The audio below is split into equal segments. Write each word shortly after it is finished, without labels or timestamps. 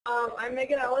I'm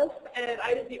Megan Ellis, and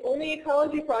I did the only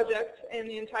ecology project in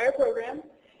the entire program.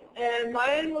 And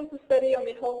mine was a study on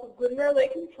the health of Glenmere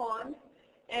Lake and pond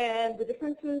and the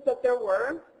differences that there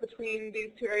were between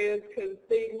these two areas because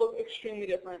they look extremely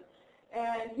different.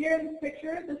 And here in this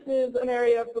picture, this is an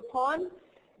area of the pond.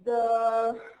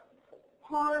 The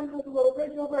pond has a little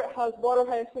bridge over it. It has water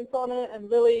hyacinths on it and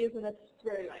lilies, and it's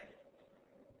very nice.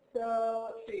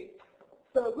 So let's see.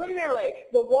 So Glenmere Lake,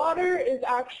 the water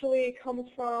actually comes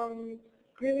from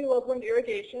Greeley Loveland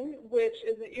Irrigation, which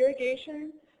is an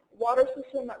irrigation water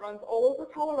system that runs all over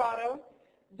Colorado.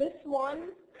 This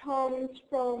one comes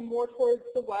from more towards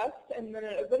the west, and then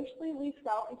it eventually leaks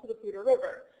out into the Poudre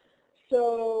River.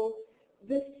 So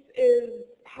this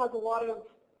has a lot of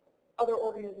other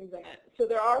organisms in it. So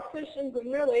there are fish in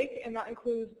Glenmere Lake, and that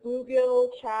includes bluegill,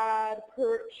 shad,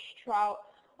 perch, trout,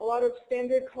 a lot of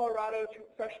standard Colorado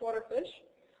freshwater fish.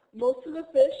 Most of the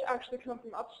fish actually come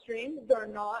from upstream. They're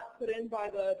not put in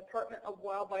by the Department of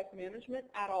Wildlife Management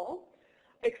at all,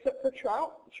 except for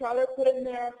trout. Trout are put in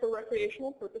there for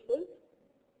recreational purposes.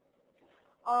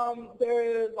 There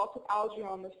is lots of algae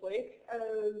on this lake.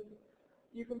 As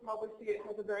you can probably see, it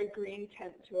has a very green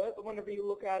tint to it, but whenever you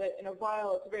look at it in a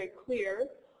vial, it's very clear.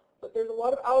 But there's a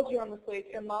lot of algae on this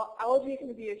lake, and algae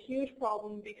can be a huge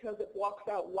problem because it blocks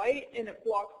out light and it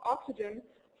blocks oxygen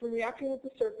from reacting with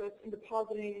the surface and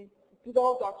depositing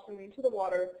dissolved oxygen into the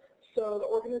water so the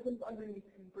organisms underneath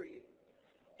can breathe.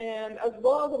 And as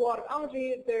well as a lot of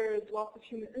algae, there's lots of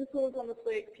human influence on this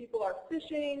lake. People are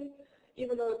fishing,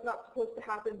 even though it's not supposed to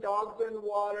happen. Dogs are in the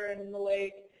water and in the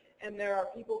lake, and there are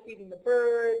people feeding the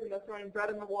birds, and they're throwing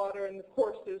bread in the water, and of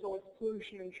course there's always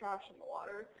pollution and trash in the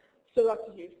water. So that's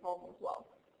a huge problem as well.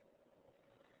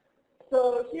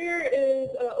 So here is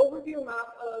an overview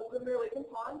map of Glenmere Lake and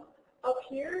Pond. Up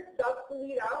here, that's the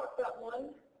lead out, that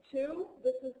 1, 2,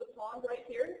 this is the pond right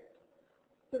here.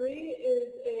 3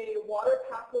 is a water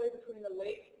pathway between the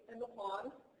lake and the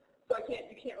pond. So you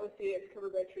can't really see it, it's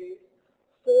covered by trees.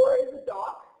 4 is a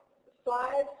dock.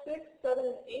 5, 6, 7,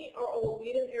 and 8 are all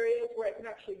lead-in areas where I can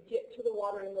actually get to the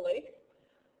water in the lake.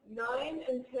 9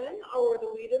 and 10 are where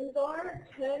the lead-ins are.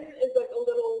 10 is like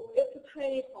it's a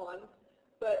tiny pond,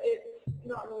 but it's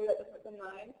not really that different than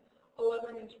 9.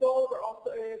 11 and 12 are also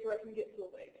areas where I can get to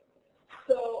the lake.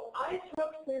 So I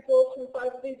took samples from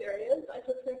 5 of these areas. I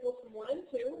took samples from 1 and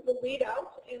 2, the lead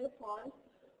out and the pond,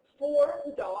 4,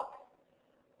 the dock,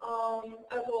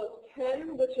 as well as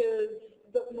 10, which is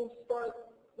the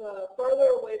farther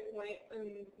away point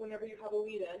and whenever you have a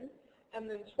lead in, and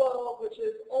then 12, which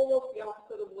is almost the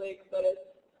opposite of lake, but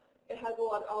it has a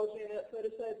lot of algae in it, so I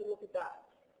decided to look at that.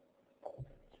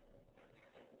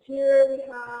 Here we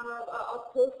have an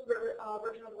up-close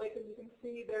version of the lake. As you can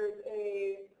see, there's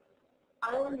a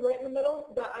island right in the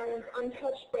middle. That island's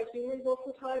untouched by humans most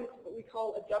of the time. It's what we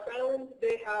call a duck island.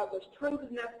 There's tons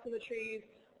of nests in the trees.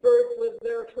 Birds live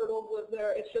there, turtles live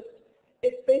there.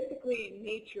 It's basically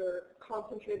nature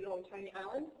concentrated on a tiny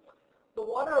island. The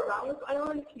water around this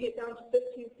island can get down to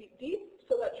 15 feet deep,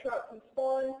 so that trout can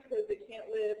spawn because they can't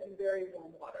live in very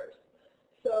warm waters.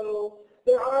 So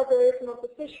there are various amounts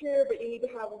of fish here, but you need to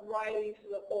have a variety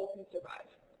so that all can survive.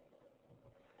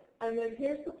 And then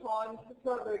here's the pond. It's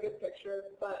not a very good picture,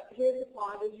 but here's the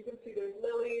pond. As you can see, there's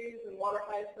lilies and water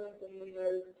hyacinths, and then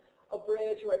there's a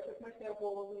bridge where I took my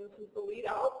samples, and this is the lead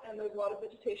out, and there's a lot of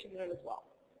vegetation there as well.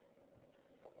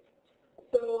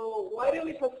 So why do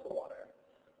we test the water?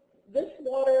 This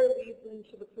water leads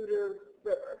into the Poudre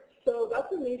River. So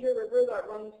that's a major river that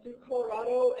runs through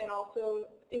Colorado and also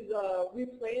we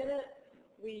play in it.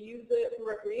 We use it for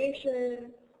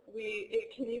recreation.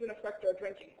 It can even affect our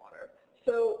drinking water.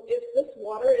 So if this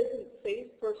water isn't safe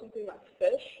for something like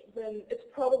fish, then it's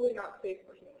probably not safe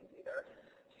for humans either.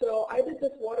 So I did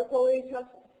this water quality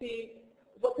test to see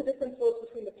what the difference was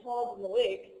between the pond and the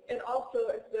lake, and also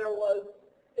if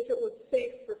it was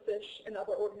safe for fish and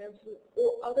other organisms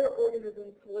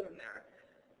to live in there.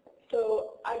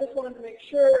 So I just wanted to make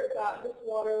sure that this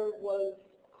water was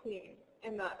clean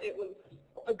and that it was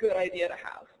a good idea to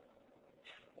have.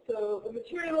 So the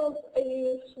materials I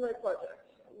used for my project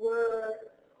were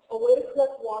a way to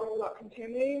collect water without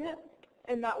contaminating it,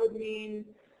 and that would mean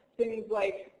things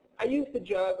like I used a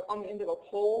jug on the end of a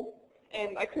pole,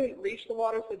 and I couldn't reach the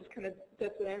water, so I just kind of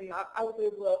dipped it in, and I was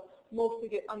able to mostly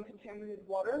get uncontaminated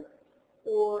water,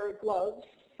 or gloves,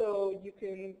 so you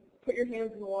can put your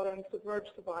hands in the water and submerge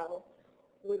the vial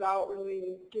without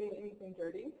really getting anything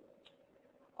dirty.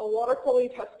 A water quality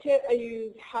test kit. I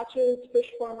used Hatch's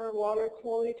Fish Farmer Water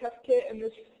Quality Test Kit, and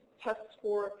this tests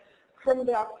for carbon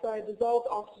dioxide, dissolved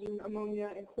oxygen,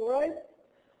 ammonia, and chloride.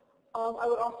 I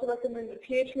would also recommend a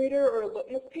pH meter or a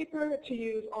litmus paper to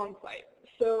use on site.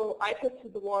 So I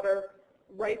tested the water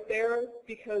right there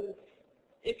because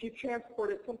if you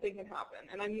transport it, something can happen.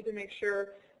 And I need to make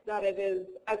sure that it is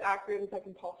as accurate as I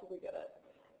can possibly get it.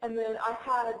 And then I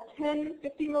had 10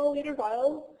 50 milliliter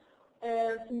vials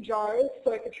and some jars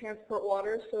so I could transport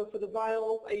water. So for the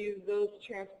vials, I use those to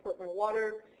transport my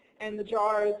water. And the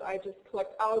jars, I just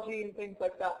collect algae and things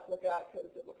like that to look at because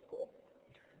it looks cool.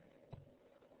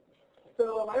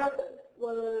 So my method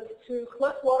was to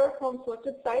collect water from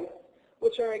selected sites,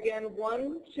 which are again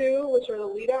 1, 2, which are the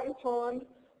lead out in the pond,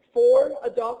 4, a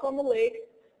dock on the lake,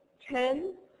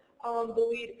 10, the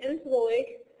lead into the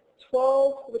lake,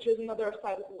 12, which is another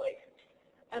side of the lake.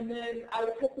 And then I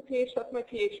would test the pH, that's my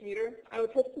pH meter. I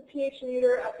would test the pH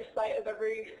meter at the site of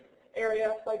every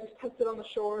area, so I just tested on the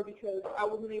shore because I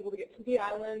wasn't able to get to the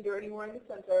island or anywhere in the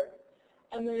center.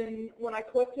 And then when I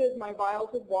collected my vials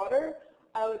of water,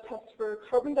 I would test for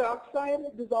carbon dioxide,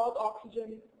 dissolved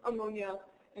oxygen, ammonia,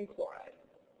 and chloride.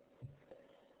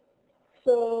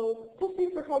 So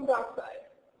testing for carbon dioxide.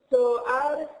 So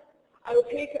I would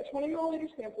take a 20 milliliter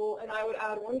sample and I would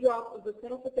add 1 drop of the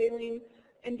phenolphthalein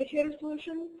indicator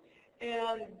solution,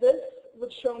 and this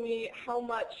would show me how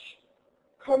much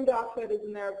carbon dioxide is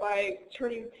in there by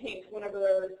turning pink whenever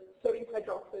there's sodium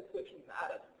hydroxide solution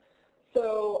added.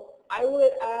 So I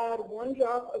would add 1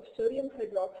 drop of sodium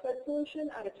hydroxide solution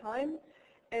at a time,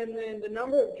 and then the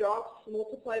number of drops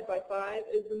multiplied by 5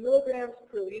 is the milligrams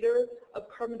per liter of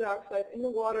carbon dioxide in the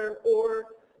water, or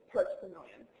parts per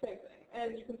million, same thing.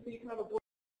 And you can see you can have a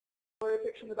blurry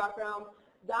picture in the background.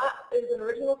 That is an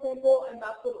original sample, and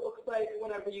that's what it looks like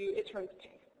whenever it turns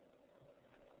pink.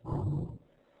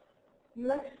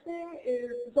 Next thing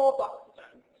is dissolved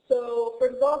oxygen. So for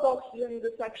dissolved oxygen,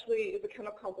 this actually is a kind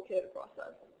of complicated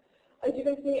process. As you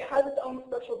can see, it has its own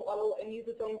special bottle and needs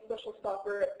its own special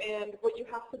stopper, and what you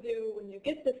have to do when you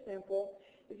get this sample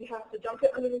is you have to dunk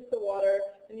it underneath the water,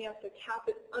 and you have to cap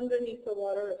it underneath the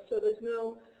water so there's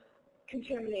no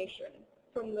contamination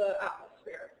from the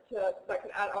atmosphere that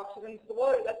could add oxygen to the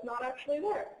water that's not actually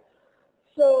there.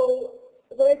 So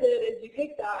what I did is you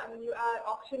take that and then you add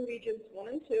oxygen regions 1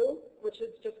 and 2, which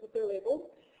is just what they're labeled,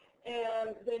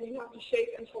 and then you have to shake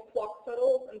until flock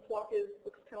settles, and flock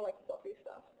looks kind of like fluffy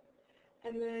stuff.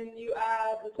 And then you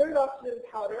add the third oxygen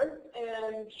powder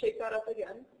and shake that up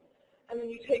again. And then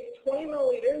you take 20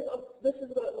 milliliters of, this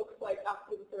is what it looks like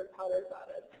after the third powder is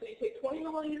added. So you take 20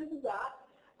 milliliters of that,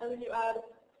 and then you add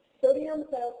sodium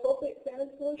sulfate standard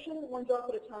solution, 1 drop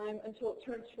at a time, until it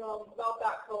turns from about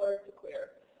that color to clear.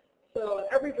 So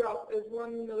every drop is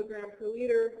 1 milligram per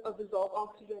liter of dissolved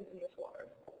oxygen in this water.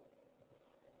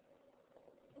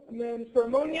 And then for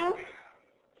ammonia,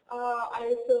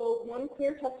 I filled 1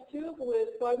 clear test tube with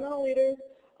 5 milliliters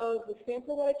of the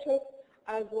sample that I took,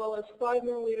 as well as 5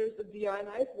 milliliters of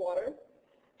deionized water.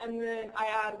 And then I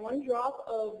add 1 drop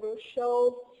of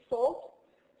Rochelle salt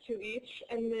to each,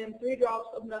 and then 3 drops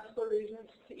of Nestler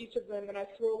reagents to each of them, and I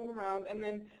swirl them around, and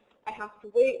then I have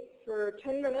to wait for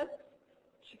 10 minutes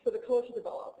for the color to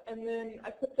develop. And then I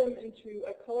put them into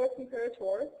a color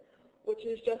comparator, which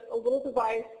is just a little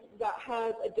device that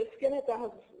has a disc in it that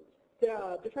has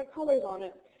different colors on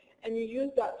it, and you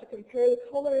use that to compare the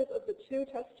colors of the 2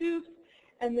 test tubes,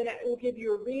 and then it will give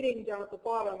you a reading down at the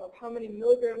bottom of how many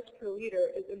milligrams per liter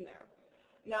is in there.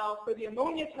 Now for the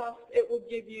ammonia test, it will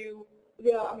give you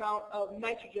the amount of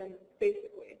nitrogen,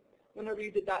 basically, whenever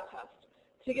you did that test.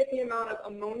 To get the amount of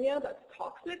ammonia that's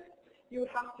toxic, you would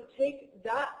have to take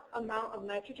that amount of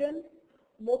nitrogen,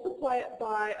 multiply it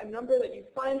by a number that you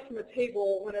find from a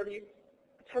table whenever you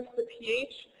test the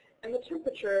pH and the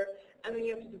temperature, and then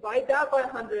you have to divide that by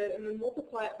 100 and then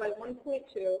multiply it by 1.2,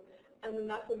 and then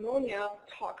that's ammonia,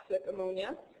 toxic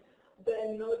ammonia,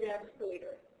 then milligrams per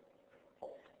liter.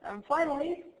 And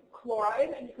finally,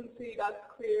 chloride, and you can see that's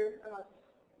clear and that's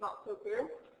not so clear.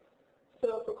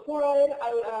 So for chloride,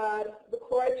 I would add the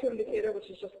chloride 2 indicator,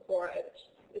 which is just chloride.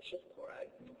 It's just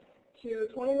chloride, to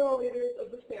 20 milliliters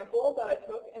of the sample that I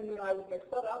took, and then I would mix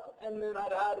that up, and then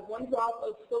I'd add 1 drop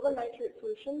of silver nitrate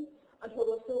solution until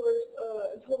the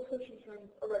solution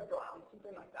turns a red brown,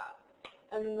 something like that.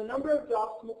 And then the number of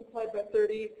drops multiplied by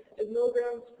 30 is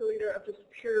milligrams per liter of just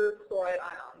pure chloride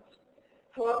ions.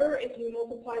 However, if you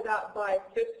multiply that by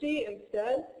 50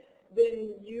 instead,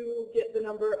 then you get the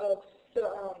number of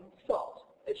salt.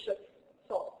 It's just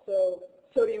salt, so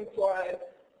sodium chloride,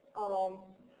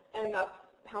 and that's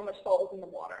how much salt is in the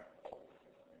water.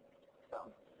 So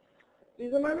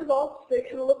these are my results. They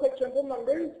kind of look like jumbled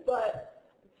numbers, but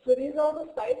so these are all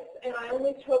the sites, and I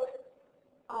only took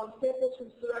samples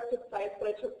from selected sites, but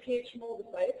I took pH molded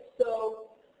sites. So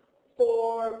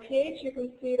for pH, you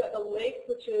can see that the lake,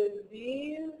 which is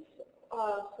these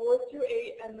 4 through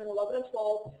 8, and then 11 and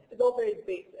 12 is all very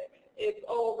basic. It's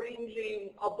all ranging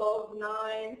above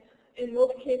 9. In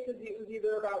most cases, it was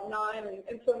either about 9, and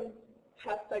in some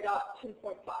tests I got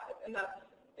 10.5, and that's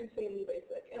insanely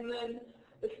basic. And then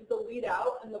this is the lead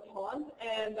out in the pond,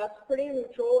 and that's pretty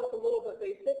neutral. It's a little bit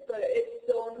basic, but it's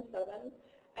still in the 7.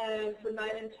 And for 9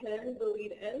 and 10, the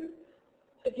lead in,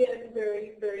 again,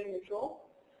 very, very neutral.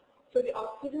 For the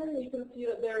oxygen, you can see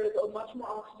that there is a much more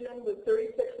oxygen with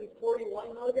 36 and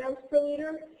 41 milligrams per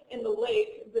liter in the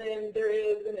lake than there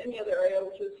is in any other area,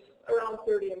 which is around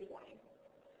 30 and 20.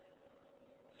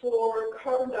 For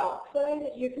carbon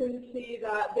dioxide, you can see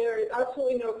that there is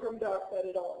absolutely no carbon dioxide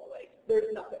at all in the lake.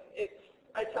 There's nothing.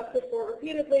 I tested for it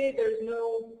repeatedly.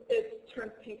 It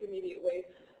turns pink immediately.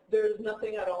 There's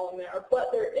nothing at all in there.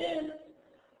 But there is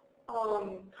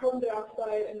carbon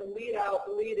dioxide in the lead out,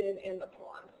 the lead in the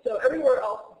pond. So everywhere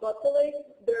else but the lake,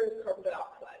 there is carbon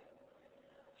dioxide.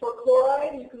 For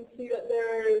chloride, you can see that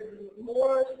there is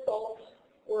more salt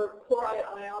or chloride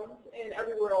ions in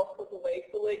everywhere else but the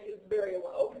lake. The lake is very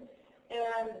low.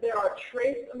 And there are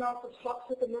trace amounts of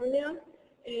toxic ammonia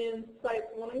in sites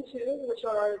 1 and 2, which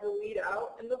are the lead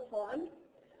out in the pond.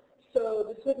 So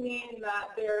this would mean that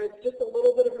there is just a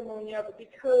little bit of ammonia, but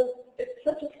because it's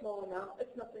such a small amount,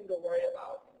 it's nothing to worry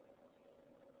about.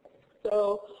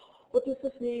 So what does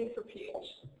this mean for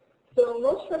pH? So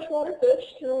most freshwater fish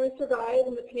can only survive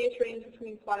in the pH range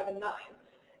between 5 and 9.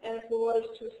 And if the water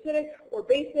is too acidic or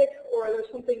basic, or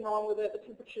there's something wrong with it, the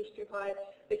temperature is too high,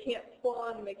 they can't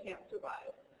spawn and they can't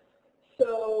survive.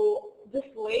 So this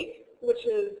lake, which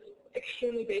is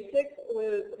extremely basic,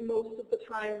 with most of the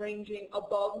time ranging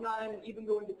above 9 and even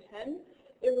going to 10,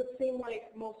 it would seem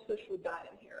like most fish would die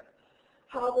in here.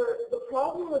 However, the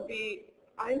problem would be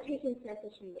I'm taking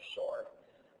samples from the shore.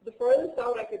 The farthest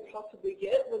out I could possibly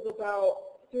get was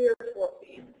about 3 or 4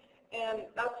 feet, and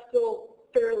that's still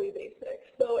fairly basic.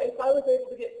 So if I was able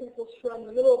to get samples from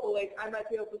the middle of the lake, I might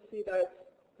be able to see that it's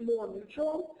more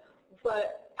neutral,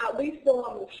 but at least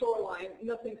along the shoreline,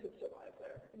 nothing could survive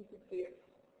there. You can see it's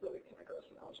really kind of gross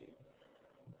analogy.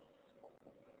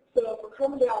 So for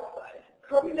carbon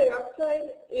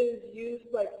dioxide is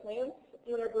used by plants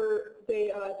whenever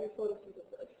they do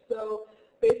photosynthesis. So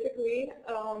basically,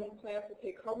 plants will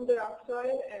take carbon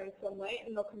dioxide and sunlight,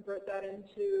 and they'll convert that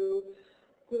into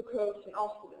glucose and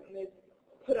oxygen. They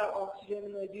put out oxygen,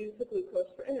 and they use the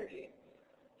glucose for energy.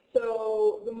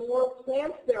 So the more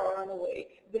plants there are on the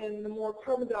lake, then the more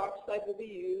carbon dioxide will be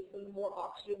used, and the more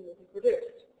oxygen will be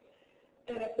produced.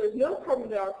 And if there's no carbon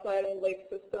dioxide in the lake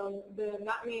system, then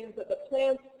that means that the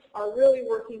plants are really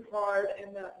working hard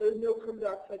and that there's no carbon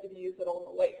dioxide to be used at all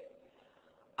in the lake.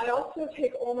 I also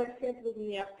take all my samples in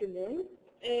the afternoon,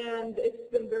 and it's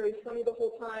been very sunny the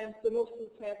whole time, so most of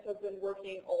the plants have been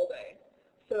working all day.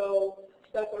 So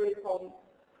that's already a problem.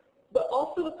 But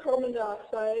also with carbon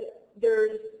dioxide,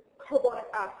 there's carbonic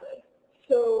acid.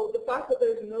 So the fact that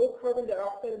there's no carbon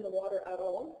dioxide in the water at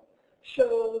all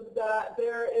shows that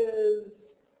there is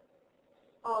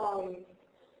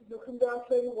no carbon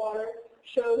dioxide in the water,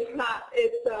 shows that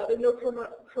there's no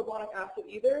carbonic acid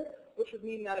either, which would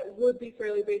mean that it would be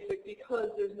fairly basic because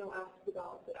there's no acid to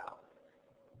balance it out.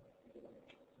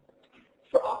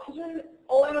 For oxygen,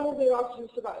 all animals need oxygen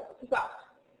to survive. It's a fact.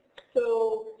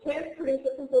 So plants produce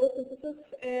it from photosynthesis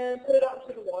and put it out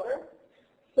into the water.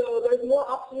 So there's more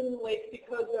oxygen in the lake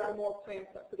because there are more plants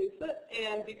that produce it,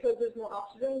 and because there's more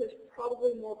oxygen, there's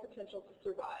probably more potential to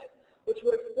survive, which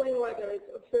would explain why there is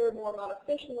a fair more amount of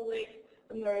fish in the lake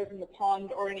than there is in the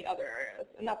pond or any other areas,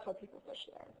 and that's why people fish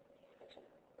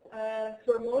there.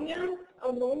 For ammonia,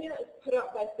 ammonia is put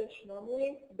out by fish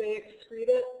normally. They excrete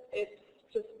it. It's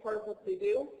just part of what they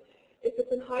do. If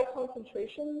it's in high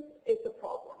concentrations, it's a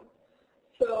problem.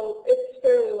 So it's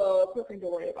fairly low. It's nothing to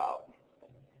worry about.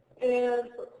 And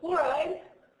for chloride,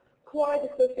 chloride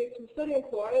dissociates from sodium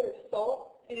chloride, or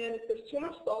salt. And if there's too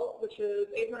much salt, which is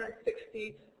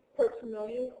 860 parts per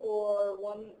million, or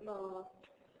 1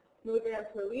 milligram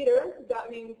per liter, that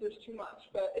means there's too much.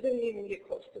 But it didn't even get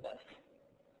close to this.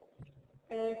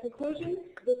 And in conclusion,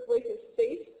 this lake is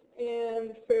safe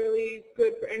and fairly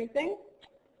good for anything.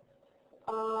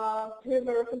 Here's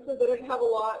my references. I didn't have a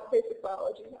lot. Basic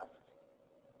biology.